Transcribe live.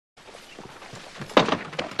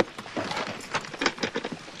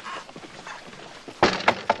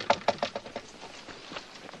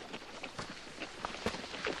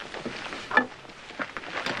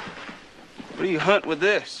hunt with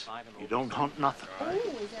this? You don't hunt nothing.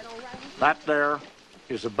 That there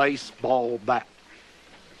is a baseball bat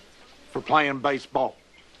for playing baseball.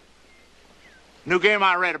 New game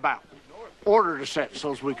I read about. Ordered a set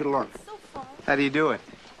so as we could learn. How do you do it?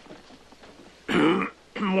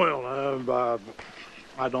 Well,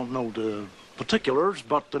 I don't know the particulars,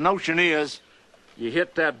 but the notion is you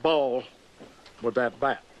hit that ball with that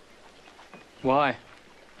bat. Why?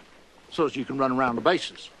 So as you can run around the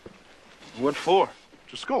bases. What for?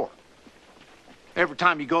 To score. Every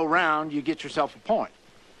time you go around, you get yourself a point.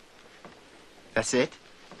 That's it?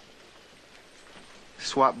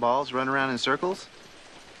 Swap balls, run around in circles?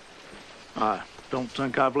 I don't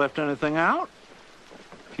think I've left anything out.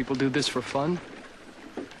 People do this for fun?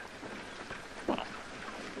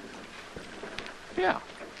 Yeah.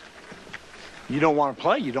 You don't want to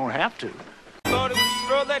play, you don't have to. Cody, we should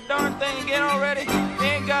throw that darn thing again already? We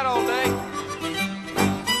ain't got all day.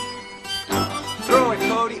 Throw it,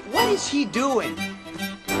 Cody. What is he doing?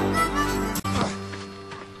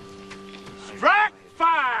 Strike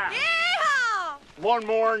fire! Yeehaw! One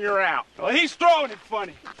more and you're out. Well, he's throwing it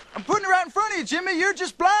funny. I'm putting it right in front of you, Jimmy. You're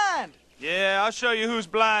just blind. Yeah, I'll show you who's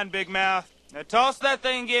blind, Big Mouth. Now toss that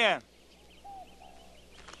thing again.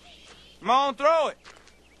 Come on, throw it.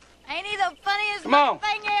 Ain't he the funniest Come on.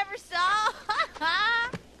 thing you ever saw?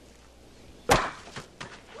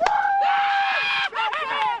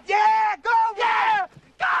 Yeah, go! Yeah!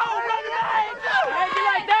 Go! Run the line! How'd you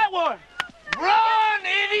like that one? Run,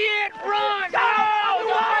 idiot, run! Go! Get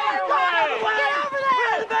over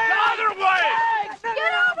there! The other way! Get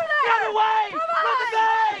over there! Get away! Come Run the on!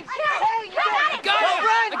 bags! Got him!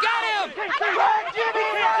 Run! I got him! Run, Jimmy!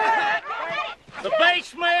 Run! The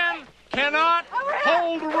baseman cannot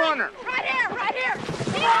hold the runner. Right here! Right here!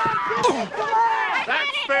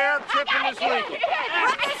 That's fair. Tripping is legal.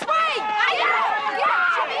 Run this way! I got it!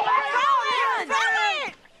 Jimmy! Throw it! Throw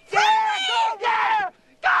it! Yeah! Go! Yeah!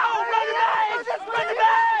 Go! Run the bags! Just run the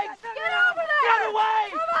bags! Get over there! Get away!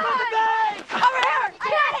 Run the bags! Over here! I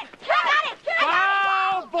got it! I got it!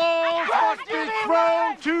 Foul balls must be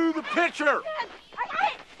thrown to the pitcher. I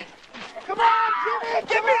got it! Come on, Jimmy!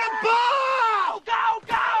 Give me the ball! Go!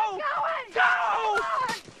 Go! Go!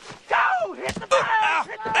 Go! Hit the bags!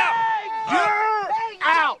 Hit the bags! You're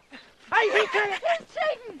out. Hey, he can't! He's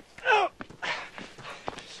cheating!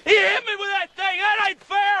 He hit me with that thing. That ain't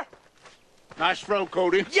fair. Nice throw,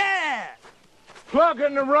 Cody. Yeah!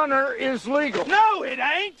 Plugging the runner is legal. No, it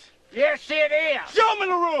ain't. Yes, it is. Show me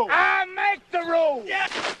the rule. I make the rules. Yeah.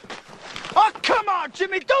 Oh, come on,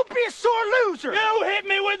 Jimmy! Don't be a sore loser! You hit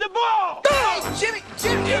me with the ball. Hey, Jimmy!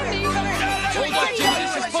 Jimmy! Jimmy! Come here! Told you, Jimmy,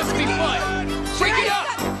 this is supposed to be fun. Break it up!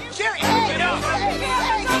 Jimmy! Hey!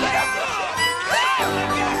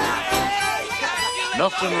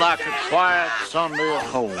 Nothing like a quiet Sunday at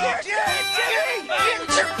home. Jimmy!